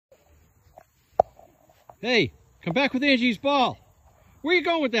Hey, come back with Angie's ball. Where are you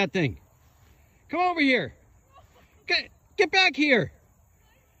going with that thing? Come over here. Get back here.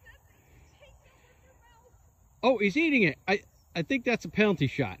 Oh, he's eating it. I think that's a penalty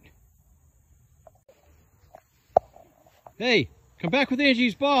shot. Hey, come back with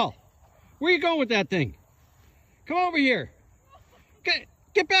Angie's ball. Where are you going with that thing? Come over here.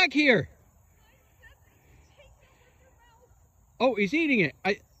 Get back here. Oh, he's eating it.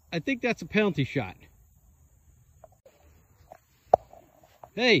 I think that's a penalty shot.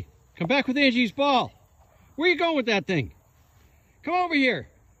 Hey, come back with Angie's ball. Where are you going with that thing? Come over here.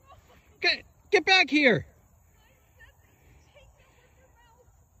 Get back here.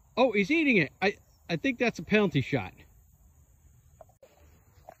 Oh, he's eating it. I think that's a penalty shot.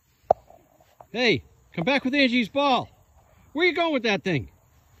 Hey, come back with Angie's ball. Where are you going with that thing?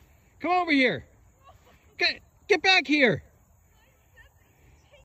 Come over here. Get back here.